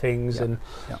sorts of things, and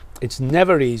it's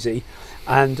never easy.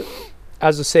 And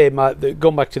as I say,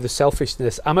 going back to the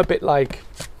selfishness, I'm a bit like,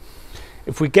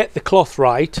 if we get the cloth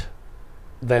right,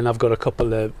 then I've got a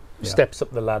couple of steps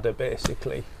up the ladder,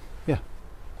 basically.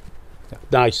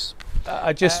 Nice.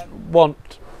 I just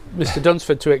want Mr.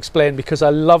 Dunsford to explain, because I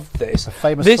love this. A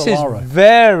famous this Solaro. Is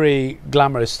very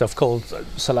glamorous stuff called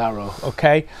Solaro,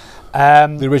 okay?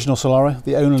 The original Solaro,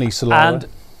 the only Solaro.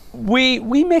 And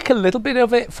we make a little bit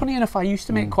of it. Funny enough, I used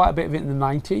to make quite a bit of it in the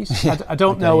 90s. I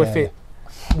don't know if it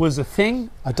was a thing.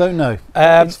 I don't know.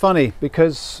 It's funny,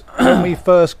 because when we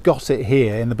first got it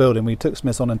here in the building, we took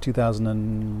Smiths on in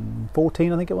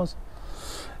 2014, I think it was.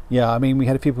 I mean, we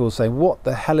had people saying, what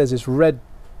the hell is this red,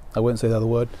 I won't say the other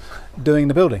word, doing in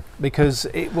the building, because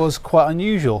it was quite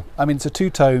unusual. I mean, it's a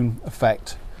two-tone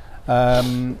effect.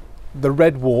 The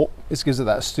red warp gives it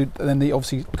that, and then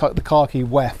obviously the khaki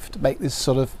weft make this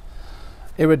sort of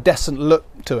iridescent look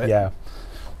to it.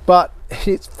 But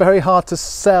it's very hard to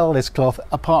sell this cloth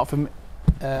apart from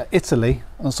Italy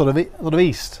and sort of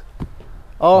east.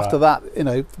 After that, you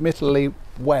know, from Italy,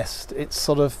 west, it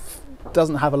sort of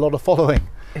doesn't have a lot of following.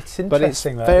 It's interesting, but it's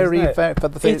very, isn't it? very,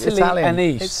 but the thing is Italy Italian. and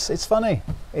East. It's funny.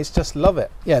 It's just love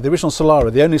it. Yeah, the original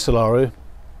Solaro, the only Solaro,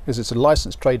 because it's a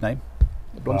licensed trade name,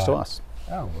 it belongs to us.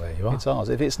 Oh, there you are. It's ours.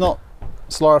 If it's not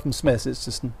Solaro from Smiths, it's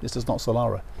just not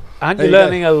Solaro. And you're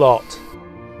learning a lot.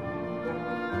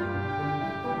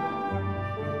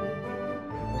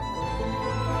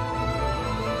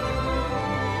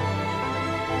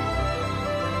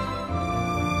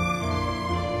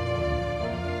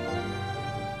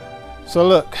 So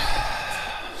look,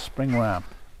 spring ram,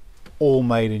 all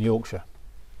made in Yorkshire.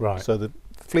 Right. So the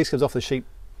fleece comes off the sheep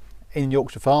in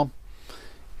Yorkshire farm,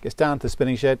 gets down to the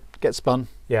spinning shed, gets spun,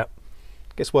 Yeah.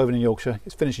 gets woven in Yorkshire,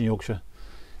 gets finished in Yorkshire,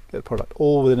 get the product,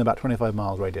 all within about 25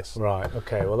 miles radius. Right.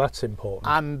 Okay. Well, that's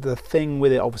important. And the thing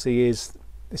with it obviously is,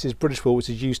 this is British wool, which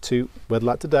is used to weather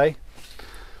like today,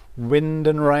 wind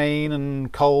and rain and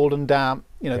cold and damp.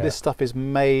 You know, this stuff is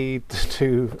made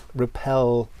to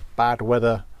repel bad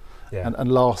weather. Yeah.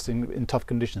 And last in tough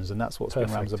conditions, and that's what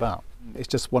Spring Ram's about. It's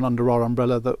just one under our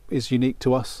umbrella that is unique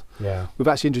to us. Yeah. We've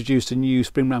actually introduced a new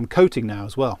Spring Ram coating now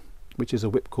as well, which is a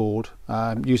whipcord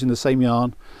using the same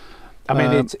yarn. I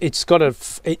mean, it's got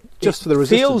just for the resistance.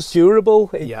 Feels durable.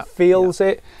 It feels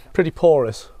it. Pretty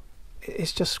porous.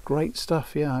 It's just great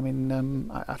stuff. Yeah. I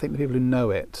mean, I think the people who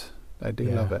know it, they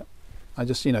do love it. I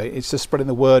just, you know, it's just spreading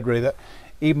the word really that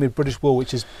even with British wool,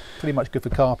 which is pretty much good for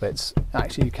carpets,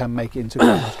 actually you can make it into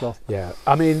Christmas cloth. Yeah,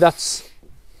 I mean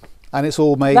and it's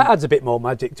all made. That adds a bit more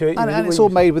magic to it. And it's all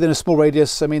made within a small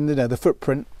radius. I mean, you know, the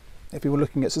footprint. If you were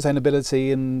looking at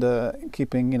sustainability and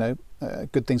keeping, you know,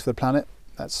 good things for the planet,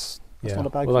 that's not a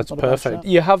bad. Well, that's perfect.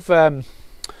 You have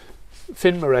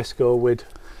Fin Moresco with.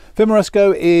 Fin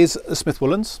Moresco is a Smith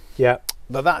Woolens. Yeah,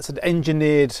 but that's an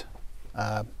engineered.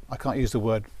 I can't use the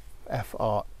word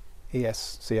FRESCO.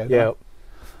 Yeah.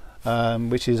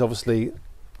 Which is obviously,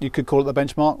 you could call it the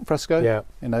benchmark fresco. Yeah.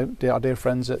 You know, our dear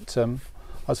friends at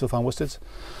Harrisons Farm Worsteds.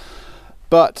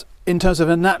 But in terms of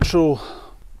a natural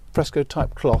fresco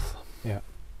type cloth,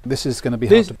 this is going to be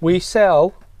hard to. We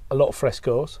sell a lot of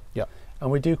frescoes. Yeah.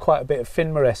 And we do quite a bit of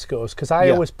Fin Morescos because I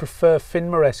always prefer Fin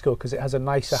Moresco because it has a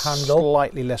nicer handle.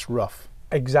 Slightly less rough.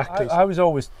 Exactly. I was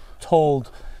always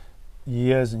told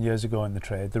years and years ago in the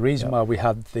trade, the reason why we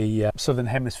had the Southern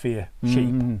Hemisphere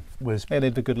sheep was they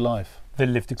lived a good life. They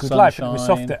lived a good life, and it was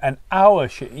softer. And our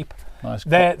sheep,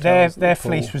 their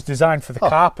fleece was designed for the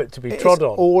carpet to be trod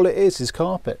on. All it is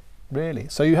carpet, really.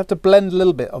 So you have to blend a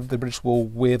little bit of the British wool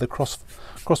with the cross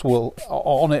wool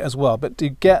on it as well. But to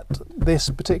get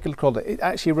this particular product, it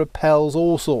actually repels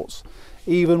all sorts.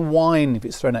 Even wine, if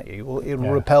it's thrown at you, it will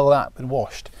repel that when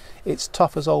washed. It's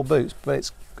tough as old boots, but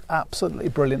it's absolutely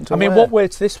brilliant to wear. I mean, what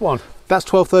weight's this one? That's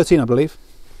 12-13, I believe.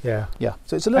 Yeah. Yeah.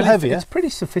 So it's a little heavier. It's pretty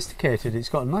sophisticated. It's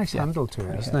got a nice handle to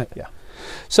it, hasn't it? Yeah.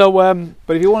 So,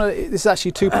 but if you want to, this is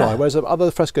actually 2-ply, whereas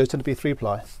other frescoes tend to be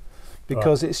 3-ply,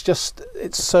 because it's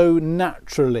so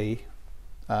naturally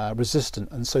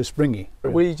resistant and so springy.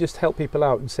 We just help people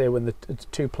out and say when the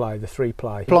 2-ply, the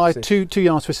 3-ply. Ply two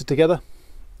yarns twisted together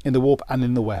in the warp and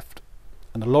in the weft,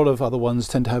 and a lot of other ones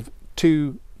tend to have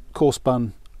 2 coarse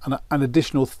spun and an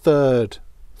additional 3rd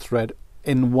thread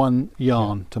in one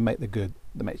yarn to make the good,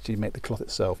 that makes you make the cloth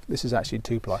itself. This is actually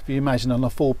 2-ply. If you imagine on a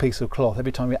full piece of cloth,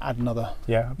 every time you add another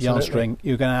yarn string,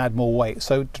 you're going to add more weight.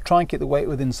 So to try and keep the weight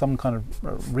within some kind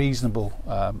of reasonable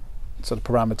sort of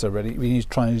parameter, really, we need to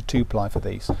try and do 2-ply for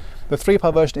these. The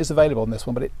 3-ply version is available on this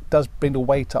one, but it does bring the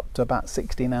weight up to about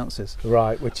 16 ounces.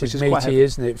 Right, which is meaty,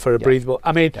 isn't it, for a breathable?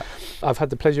 I mean, I've had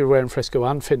the pleasure of wearing Fresco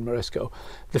and Fin Moresco.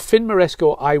 The Fin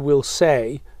Moresco, I will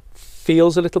say,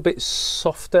 feels a little bit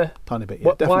softer. Tiny bit,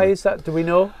 yeah. Why is that? Do we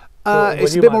know?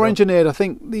 It's a bit more engineered. I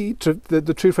think the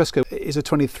true Fresco is a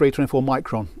 23-24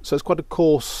 micron, so it's quite a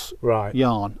coarse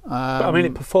yarn. But I mean,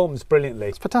 it performs brilliantly.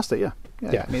 It's fantastic, yeah.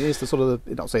 I mean, it is the sort of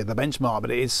not say the benchmark, but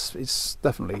it's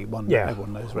definitely one that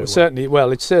everyone knows very well. Certainly,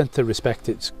 well, it's certain to respect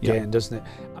its gain, doesn't it?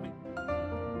 I mean,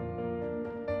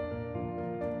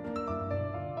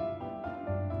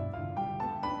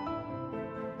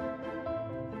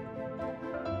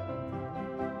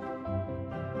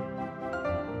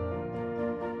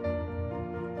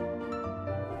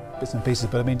 bits and pieces,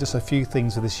 but I mean, just a few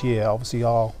things for this year. Obviously,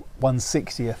 our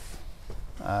 160th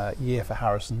year for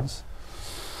Harrisons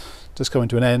just coming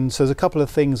to an end. So there's a couple of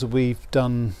things that we've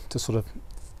done to sort of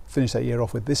finish that year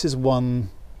off with. This is one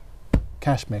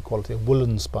cashmere quality, a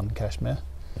woolen spun cashmere.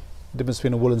 The difference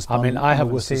between a woolen spun. I mean, I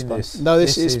haven't Worcester seen spun. this. No,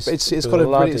 it's got a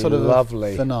really sort of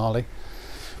lovely finale.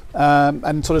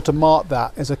 And sort of to mark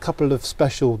that is a couple of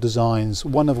special designs.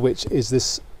 One of which is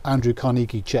this Andrew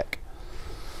Carnegie check,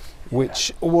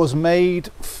 which was made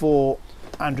for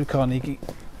Andrew Carnegie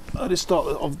early start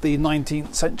of the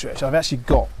 19th century. Actually, I've actually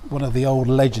got one of the old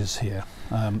ledgers here.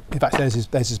 In fact, there's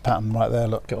his pattern right there.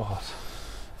 Look, God.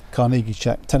 Carnegie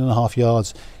check, 10.5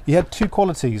 yards. He had two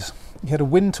qualities. He had a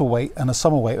winter weight and a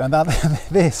summer weight, and that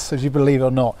this, as you believe it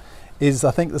or not, is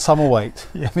I think the summer weight.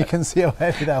 Yeah, we can see how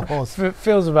heavy that was. It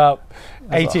feels about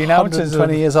 18 ounces.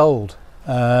 20 years old.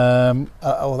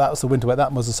 Oh, that was the winter weight.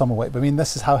 That was the summer weight. But I mean,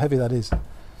 this is how heavy that is.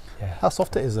 Yeah. How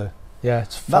soft it is, though. Yeah,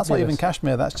 it's fabulous. That's not even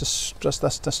cashmere. That's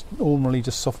just normally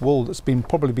just soft wool that's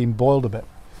probably been boiled a bit.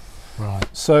 Right.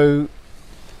 So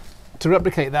to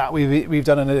replicate that, we've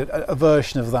done a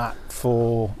version of that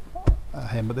for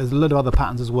him. But there's a lot of other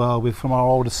patterns as well. From our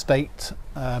old estate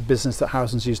business that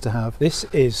Harrisons used to have. This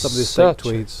is some of the such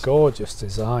tweeds. A gorgeous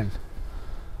design.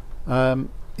 Yeah,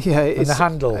 it's and the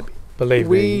handle. Believe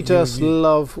we me, just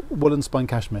love woolen spun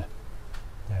cashmere.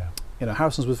 Yeah. You know,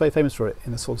 Harrisons was very famous for it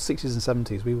in the sort of 60s and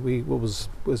 70s. What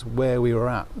was where we were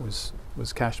at was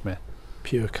cashmere.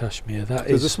 Pure cashmere.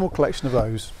 There's a small collection of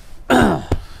those,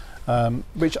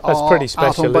 which that's are pretty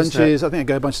special. Out on bunches. I think a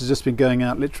go bunch has just been going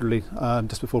out literally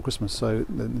just before Christmas, so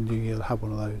the new year will have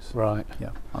one of those. Right. Yeah.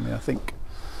 I mean, I think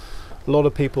a lot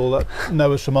of people that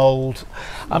know us from old.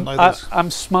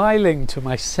 I'm smiling to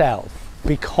myself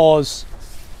because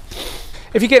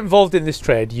if you get involved in this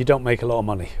trade, you don't make a lot of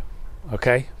money,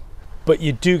 okay? But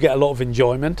you do get a lot of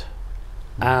enjoyment.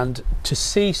 And to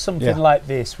see something like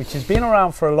this, which has been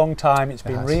around for a long time, it's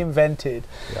been reinvented,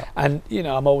 and you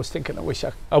know, I'm always thinking,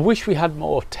 I wish we had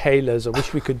more tailors. I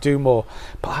wish we could do more,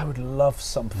 but I would love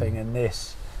something in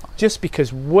this, just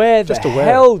because where the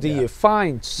hell do you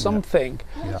find something?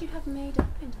 What would you have made up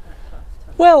into that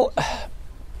cloth? Well,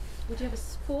 would you have a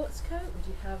sports coat? Would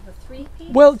you have a three-piece?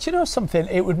 Well, do you know something?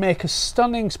 It would make a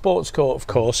stunning sports coat, of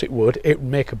course it would. It would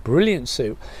make a brilliant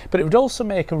suit, but it would also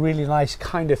make a really nice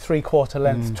kind of 3/4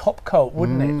 length top coat,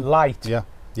 wouldn't it? Light. Yeah.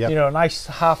 Yeah. You know, a nice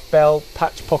half belt,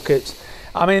 patch pockets.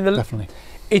 I mean, definitely.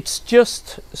 It's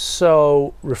just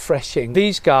so refreshing.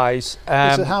 These guys.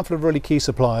 There's a handful of really key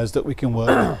suppliers that we can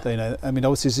work with. You know, I mean,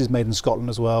 obviously this is made in Scotland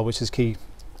as well, which is key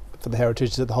for the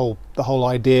heritage. That the whole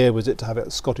idea was it to have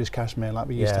it Scottish cashmere like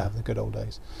we used to have in the good old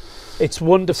days. It's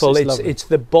wonderful. It's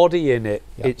the body in it.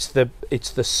 Yeah. It's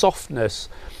the softness,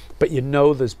 but you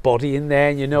know there's body in there,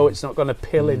 and you know it's not going to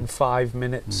pill in 5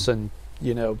 minutes and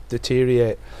you know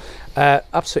deteriorate.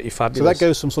 Absolutely fabulous. So that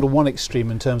goes from sort of one extreme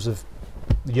in terms of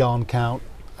yarn count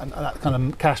and that kind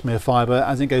of cashmere fibre,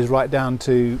 as it goes right down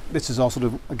to this is our sort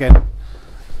of again.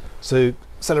 So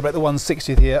celebrate the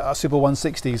 160th year, our Super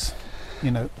 160s.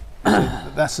 You know,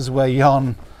 this is where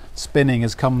yarn spinning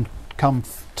has come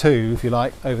to, if you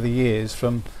like, over the years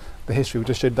from the history. We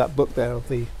just showed that book there of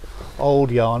the old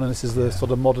yarn, and this is the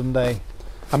sort of modern day.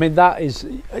 I mean, that is,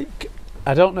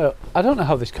 I don't know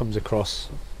how this comes across,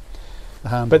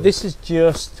 but this is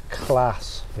just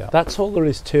class. Yeah. That's all there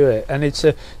is to it, and it's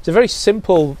a very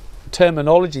simple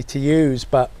terminology to use,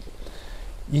 but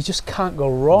you just can't go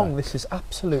wrong. No. This is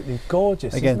absolutely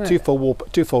gorgeous. Again, isn't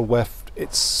it? twofold weft.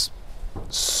 It's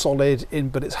solid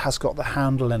but it has got the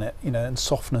handle in it, you know, and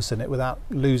softness in it without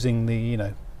losing the, you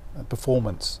know,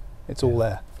 performance. It's all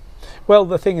there. Well,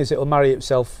 the thing is, it'll marry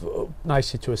itself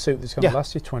nicely to a suit that's going to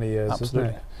last you 20 years.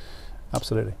 Absolutely. Isn't it?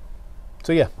 Absolutely.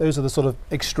 So yeah, those are the sort of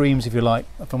extremes, if you like,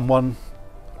 from one,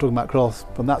 talking about cloth,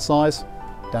 from that size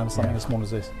down to something as small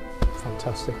as this.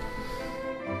 Fantastic.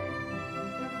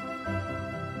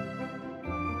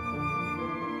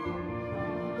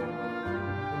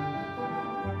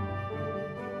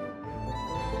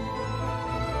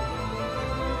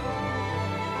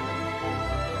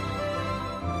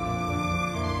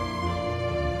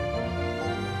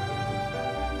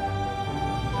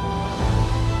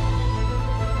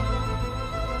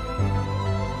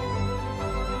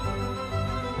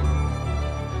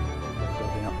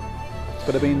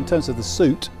 But I mean, in terms of the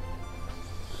suit,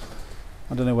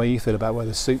 I don't know where you feel about where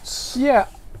the suits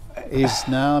is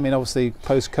now. I mean, obviously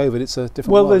post-COVID, it's a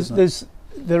different. Well, world,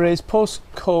 there is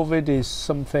post-COVID is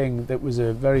something that was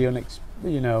a very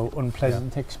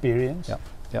unpleasant experience.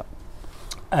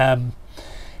 Yeah.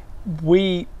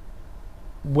 We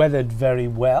weathered very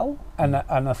well, and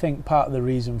I think part of the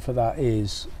reason for that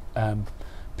is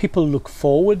people look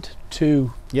forward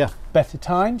to better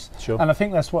times. Sure. And I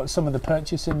think that's what some of the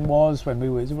purchasing was when we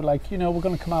were like, you know, we're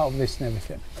going to come out of this and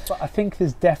everything. But I think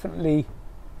there's definitely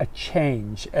a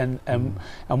change, and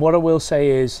what I will say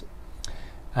is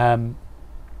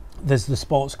there's the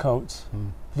sports coats.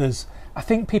 I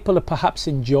think people are perhaps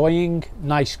enjoying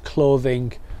nice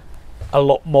clothing a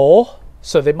lot more,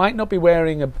 so they might not be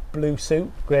wearing a blue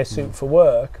suit, grey suit for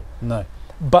work. No.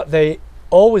 But they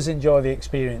always enjoy the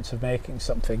experience of making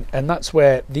something, and that's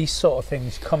where these sort of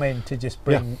things come in to just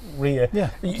bring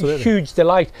huge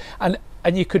delight.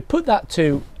 And you could put that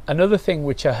to another thing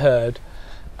which I heard,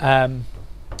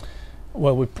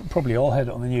 well, we've probably all heard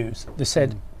it on the news. They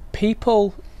said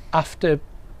people after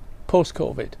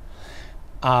post-COVID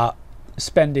are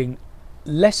spending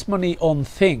less money on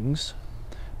things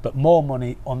but more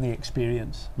money on the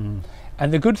experience.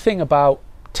 And the good thing about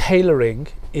tailoring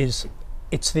is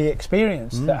it's the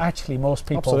experience that actually most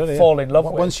people fall in love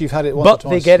with. Once you've had it once but or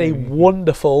twice, they get a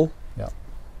wonderful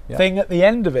thing at the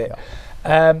end of it.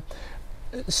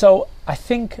 So I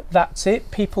think that's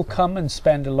it. People come and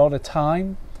spend a lot of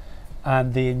time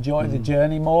and they enjoy the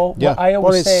journey more. Yeah, I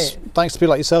always say, thanks to people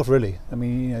like yourself, really. I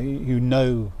mean, you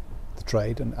know the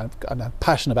trade and are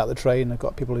passionate about the trade, and have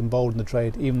got people involved in the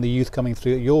trade. Even the youth coming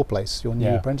through at your place, your new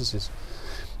apprentices.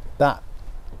 That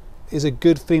is a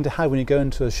good thing to have when you go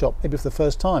into a shop, maybe for the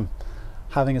first time,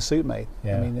 having a suit made.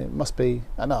 I mean, it must be.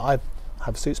 I know I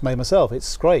have suits made myself.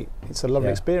 It's great. It's a lovely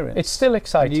experience. It's still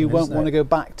exciting. And you won't want to go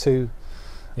back to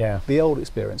the old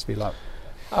experience. Be like,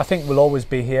 I think we'll always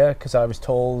be here, because I was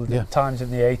told at times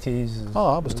in the 80s.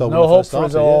 I was told no hope for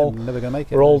us all. Never going to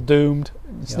make it. We're all doomed.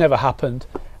 It's never happened.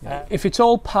 If it's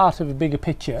all part of a bigger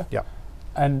picture,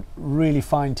 and really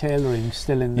fine tailoring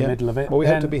still in the middle of it. Well, we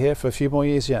hope to be here for a few more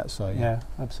years yet. So yeah,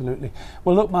 absolutely.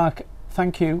 Well, look, Mark,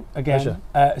 thank you again,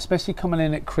 especially coming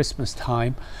in at Christmas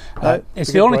time.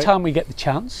 It's the only time we get the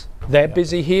chance. They're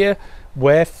busy here.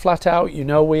 We're flat out, you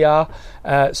know we are.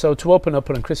 So to open up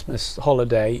on a Christmas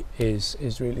holiday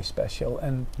is really special.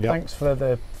 And thanks for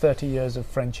the 30 years of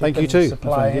friendship. Thank you too.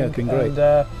 Supplying. Yeah, it's been great.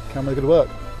 And, Cameron, good work.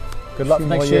 Good luck for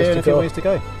next year and a few ways to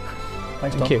go.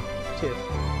 Thanks, Tom. Thank you.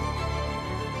 Cheers.